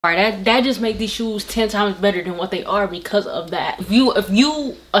That just make these shoes 10 times better than what they are because of that. If you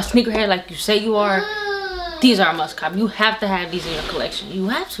a sneakerhead like you say you are, these are a must cop. You have to have these in your collection. You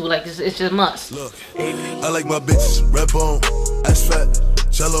have to, like, it's just a must. Look, I like my bitches red bone, ass fat,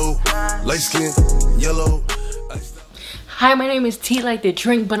 jello, light skin, yellow. Hi, my name is T like the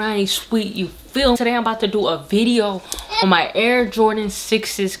drink, but I ain't sweet, you feel? Today I'm about to do a video on my Air Jordan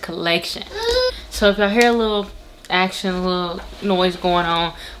 6s collection. So if y'all hear a little action, a little noise going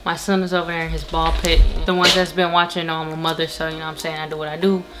on, my son is over there in his ball pit. The ones that's been watching know I'm a mother, so you know what I'm saying, I do what I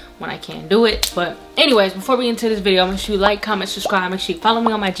do when I can't do it. But anyways, before we get into this video, make sure you like, comment, subscribe, make sure you follow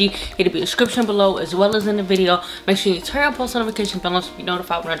me on my G. It'll be in the description below as well as in the video. Make sure you turn on post notification bell so you be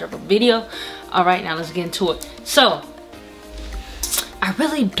notified when I drop a video. All right, now let's get into it. So I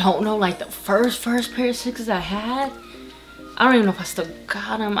really don't know, like, the first pair of 6s I had. I don't even know if I still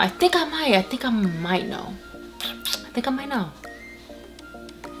got them. I think I might know. I think I might know.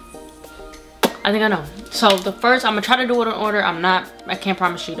 I think I know. So the first, I'm gonna try to do it in order. I can't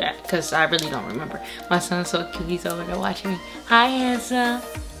promise you that because I really don't remember. My son's so cute, he's over there watching me. Hi, handsome.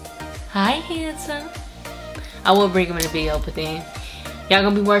 Hi, handsome. I will bring him in the video, but then y'all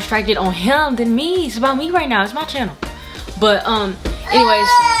gonna be more distracted on him than me. It's about me right now. It's my channel. But anyways,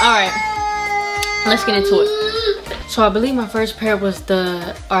 all right, let's get into it. So I believe my first pair was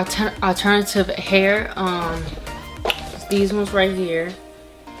the alternative hair. These ones right here.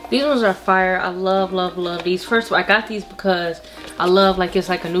 These ones are fire. I love these. First of all, I got these because I love, like, it's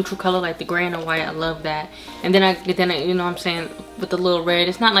like a neutral color, like the gray and the white. I love that. And then I you know what I'm saying, with the little red.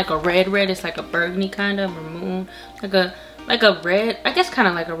 It's not like a red, it's like a burgundy kind of maroon, like a red, I guess, kind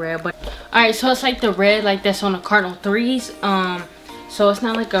of like a red. But all right, so it's like the red, like that's on the Cardinal 3s. So it's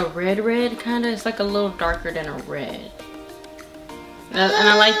not like a red kind of. It's like a little darker than a red. And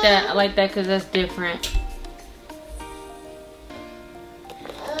I like that. I like that because that's different.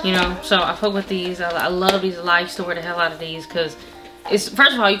 You know, so I fuck with these. I love these. I used to wear the hell out of these because it's,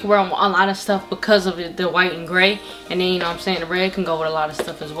 first of all, you can wear a lot of stuff because of the white and gray, and then, you know what I'm saying, the red can go with a lot of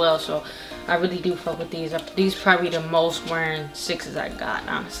stuff as well. So I really do fuck with these. These probably the most wearing 6s I got,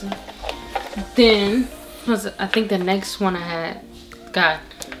 honestly. Then I think the next one I got,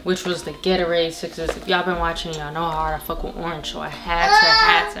 which was the Gatorade 6s. If y'all been watching, y'all know how hard I fuck with orange, so I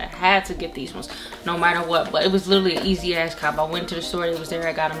had to get these ones no matter what. But it was literally an easy ass cop. I went to the store, it was there,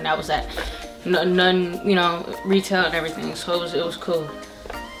 I got them, that was that. None, you know, retail and everything, so it was cool.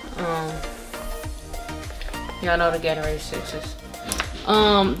 Y'all know the Gatorade 6s.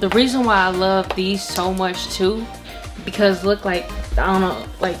 The reason why I love these so much too, because look, like, I don't know,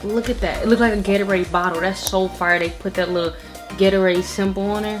 like, look at that, it looked like a Gatorade bottle. That's so fire. They put that little Gatorade symbol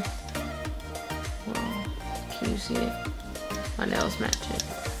on there. Whoa, can you see it? My nails match it.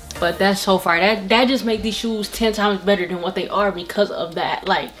 But that's so far. That just make these shoes 10 times better than what they are because of that.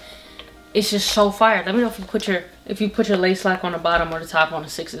 Like, it's just so fire. Let me know if you put your lace lock on the bottom or the top on the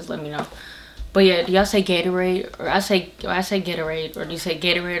 6s. Let me know. But yeah, do y'all say Gatorade, or I say Gatorade, or do you say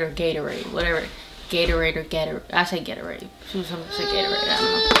Gatorade or Gatorade, whatever? Gatorade or Gatorade. I say Gatorade. Some say Gatorade. I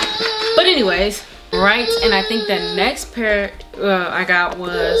don't know. But anyways. Right, and I think the next pair I got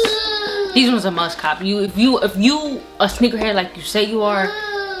was, these ones a must cop. If you a sneakerhead like you say you are,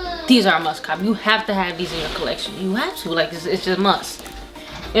 these are a must cop. You have to have these in your collection. You have to, like, it's just a must.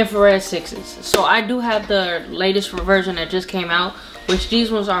 Infrared 6s. So I do have the latest version that just came out, which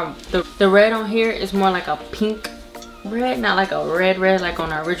these ones are, the red on here is more like a pink red, not like a red like on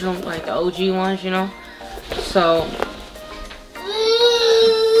the original, like the OG ones, you know. So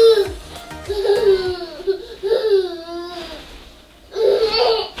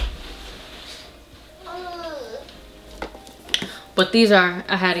but these are,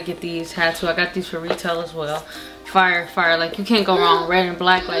 I had to get these, I got these for retail as well. Fire, like, you can't go wrong. Red and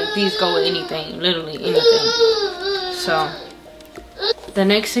black, like, these go with anything, literally anything. So the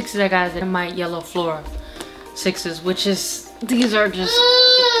next 6s I got is my yellow floral 6s, which is, these are just,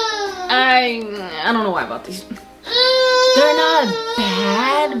 I don't know why about these. They're not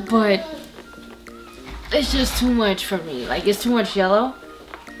bad, but it's just too much for me. Like, it's too much yellow.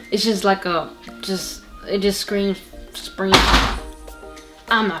 It's just like it just screams spring.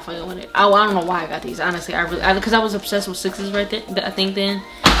 I'm not fucking with it. I don't know why I got these, honestly. Because I was obsessed with 6s right there, I think, then,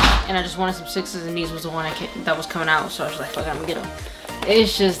 and I just wanted some 6s, and these was the one that was coming out, so I was like, fuck, I'm gonna get them.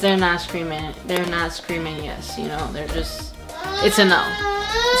 It's just, they're not screaming yes, you know. They're just, it's a no.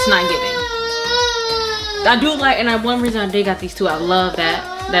 It's not giving. I do like, and one reason I did got these too, I love that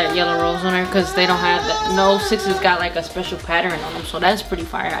yellow rose on there, because they don't have that, no 6s got like a special pattern on them, so that's pretty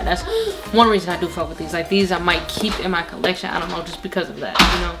fire. That's one reason I do fuck with these. Like, these I might keep in my collection, I don't know, just because of that,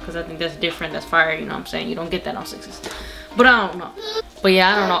 you know, because I think that's different, that's fire, you know what I'm saying. You don't get that on 6s. But I don't know. But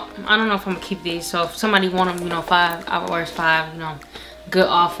yeah, I don't know if I'm gonna keep these. So if somebody want them, you know, 5 hours, 5, you know, good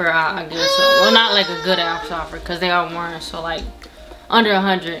offer, I'll give it to them. Well, not like a good offer, because they are worn. So like under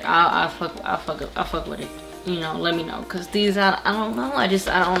 100, I'll fuck with it. You know, let me know, because these I don't know. I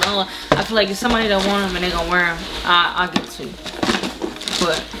don't know. I feel like if somebody that want them and they gonna wear them, I'll give it to you.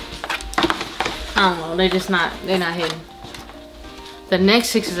 But I don't know. They're not hitting. The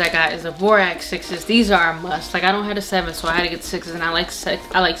next 6s I got is the Borax 6s. These are a must. Like I don't have the 7s, so I had to get 6s, and I like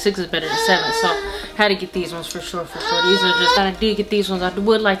 6s better than 7s, so I had to get these ones for sure. These are just, I did get these ones. I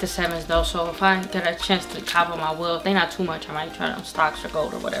would like the 7s though, so if I get a chance to cop them, I will. If they're not too much, I might try them stocks or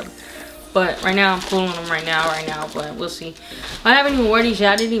gold or whatever. But right now I'm pulling them right now, but we'll see. I haven't even worn these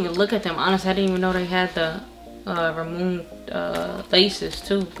yet. I didn't even look at them. Honestly, I didn't even know they had the Ramoon laces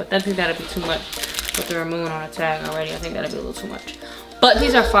too, but I think that'd be too much with the Ramoon on the tag already. I think that'd be a little too much. But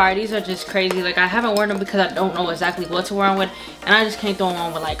these are fire. These are just crazy. Like I haven't worn them because I don't know exactly what to wear them with, and I just can't throw them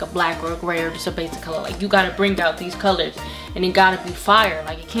on with like a black or a gray or just a basic color. Like you gotta bring out these colors, and it gotta be fire.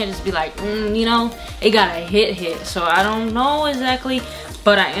 Like it can't just be like, you know, it gotta hit. So I don't know exactly,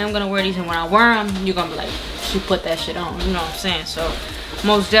 but I am gonna wear these, and when I wear them, you're gonna be like, she put that shit on. You know what I'm saying? So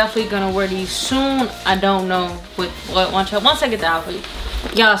most definitely gonna wear these soon. I don't know with what once I get the outfit,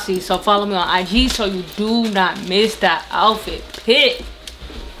 y'all see. So follow me on IG so you do not miss that outfit pick.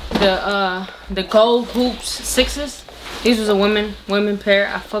 The gold hoops 6s. These was a women pair.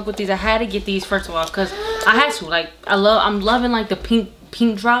 I fuck with these. I had to get these first of all because I had to. Like I'm loving like the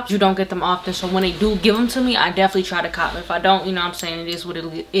pink drops. You don't get them often, so when they do give them to me, I definitely try to cop. If I don't, you know what I'm saying, it is what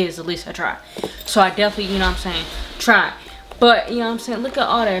it is. At least I try. So I definitely, you know what I'm saying, try. But you know what I'm saying, look at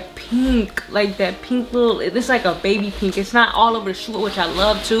all that pink, like that pink little, it's like a baby pink. It's not all over the shoe, which I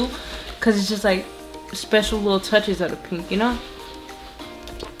love too, because it's just like special little touches of the pink, you know.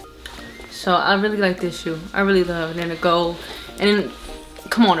 So I really like this shoe. I really love it. And then the gold, and then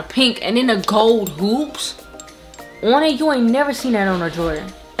come on, the pink, and then the gold hoops on it. You ain't never seen that on a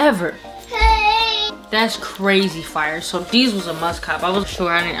Jordan ever. Hey. That's crazy fire. So these was a must cop. I was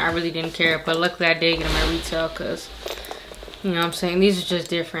sure I really didn't care, but luckily I did get them at retail because, you know what I'm saying, these are just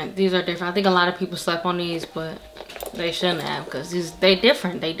different. These are different. I think a lot of people slept on these, but they shouldn't have, because they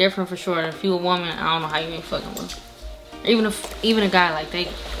different. They different for sure. And if you a woman, I don't know how you ain't fucking with them. Even a guy, like they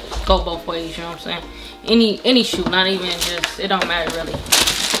go both ways, you know what I'm saying? Any shoe, not even just, it don't matter really.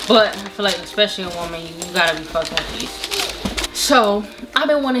 But I feel like especially a woman, you gotta be fucking with these. So I've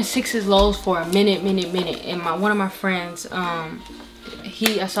been wanting 6s lows for a minute, and one of my friends, I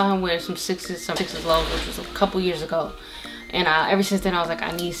saw him wear some 6s lows, which was a couple years ago. And ever since then I was like,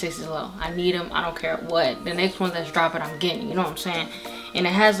 I need 6s low. I need them. I don't care what. The next one that's dropping, I'm getting. You know what I'm saying? And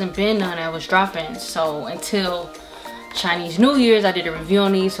it hasn't been none that was dropping. So until Chinese New Year's, I did a review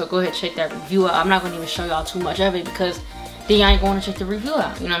on these. So go ahead, check that review out. I'm not going to even show y'all too much of it because then y'all ain't going to check the review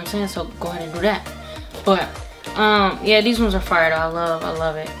out. You know what I'm saying? So go ahead and do that. But yeah, these ones are fire though. I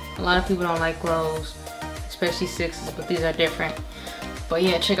love it. A lot of people don't like lows, especially 6s, but these are different. But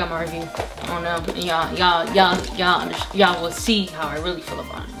yeah, check out my review on them, and y'all will see how I really feel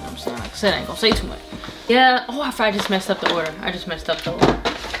about it. You know what I'm saying? Like I said, I ain't gonna say too much. Yeah. Oh, I just messed up the order.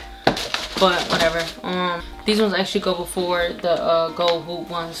 But whatever. These ones actually go before the gold hoop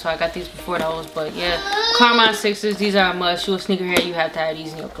ones, so I got these before those. But yeah, Carmine 6s. These are a must. You a sneakerhead, you have to have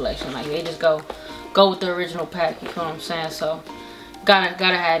these in your collection. Like they just go with the original pack. You feel what I'm saying? So gotta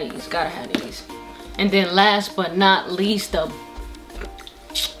have these. Gotta have these. And then last but not least, the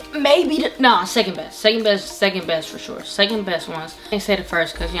second best for sure. Second best ones. I can't say the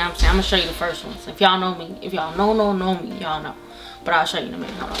first because, you know what I'm saying, I'm gonna show you the first ones. If y'all know me, if y'all know me, y'all know. But I'll show you in a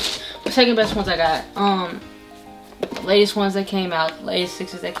minute. Hold on. The second best ones I got, latest ones that came out, latest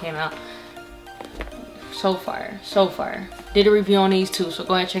 6s that came out. So fire. Did a review on these too, so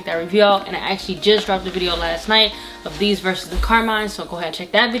go ahead and check that review out. And I actually just dropped a video last night of these versus the Carmine, so go ahead and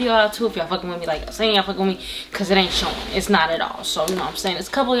check that video out too if y'all fucking with me. Like I'm saying, y'all fucking with me because it ain't showing. It's not at all. So you know what I'm saying, it's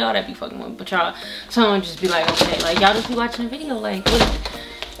a couple of y'all that be fucking with me, but y'all, someone just be like, okay, like y'all just be watching the video, like what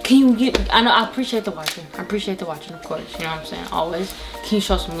can you get? I know, I appreciate the watching. Of course, you know what I'm saying, always. Can you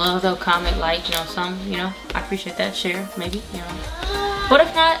show some love though? Comment, like, you know, something, you know, I appreciate that. Share, maybe, you know. But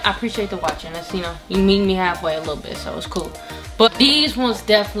if not, I appreciate the watching. That's, you know, you meet me halfway a little bit, so it's cool. But these ones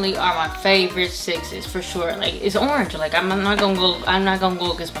definitely are my favorite 6s for sure. Like it's orange. Like I'm not gonna go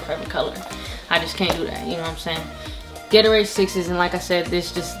against my favorite color. I just can't do that. You know what I'm saying? Gatorade 6s, and like I said, this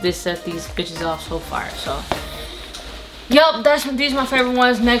set these bitches off so far. So yup, these are my favorite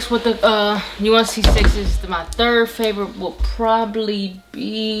ones. Next with the UNC 6s, my third favorite will probably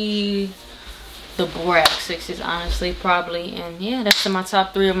be the Borac 6s, honestly, probably. And yeah, that's in my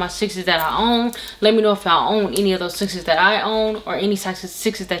top 3 of my 6s that I own. Let me know if y'all own any of those 6s that I own, or any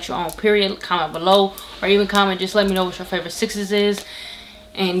 6s that you own, period. Comment below, or even comment, just let me know what your favorite 6s is.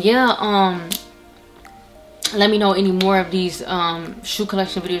 And yeah, let me know any more of these shoe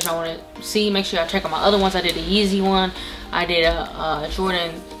collection videos I want to see. Make sure y'all check out my other ones. I did a Yeezy one, I did a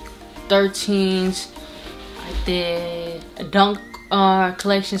Jordan 13s, I did a Dunk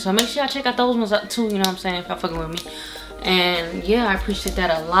collection, so make sure y'all check out those ones out too, you know what I'm saying, if y'all fucking with me. And yeah, I appreciate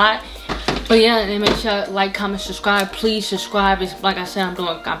that a lot. But yeah, and make sure y'all like, comment, subscribe. Please subscribe. It's like I said, I'm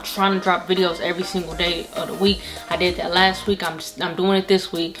trying to drop videos every single day of the week. I did that last week. I'm doing it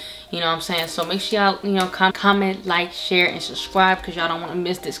this week. You know what I'm saying? So make sure y'all, you know, comment, like, share, and subscribe, because y'all don't want to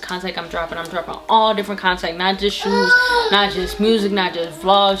miss this content I'm dropping. I'm dropping all different content, not just shoes, not just music, not just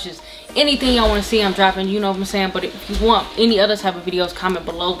vlogs, just anything y'all want to see I'm dropping, you know what I'm saying? But if you want any other type of videos, comment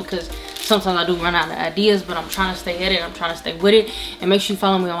below, because sometimes I do run out of ideas, but I'm trying to stay at it. I'm trying to stay with it. And make sure you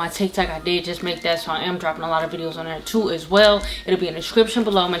follow me on my TikTok. I did just make that, so I am dropping a lot of videos on there too as well. It'll be in the description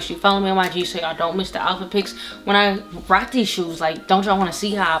below. Make sure you follow me on my IG so y'all don't miss the outfit pics when I rock these shoes. Like, don't y'all want to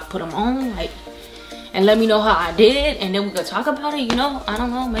see how I put them on? Like, and let me know how I did, and then we could talk about it, you know? I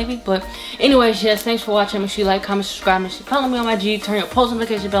don't know, maybe. But anyways, yes, thanks for watching. Make sure you like, comment, subscribe, make sure you follow me on my IG, turn your post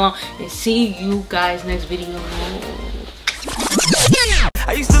notification bell on, and see you guys next video.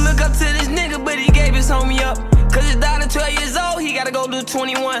 I used to look up to this nigga, but he gave his homie up. Cause his daughter 12 years old, he gotta go do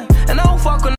 21. And I don't fuck with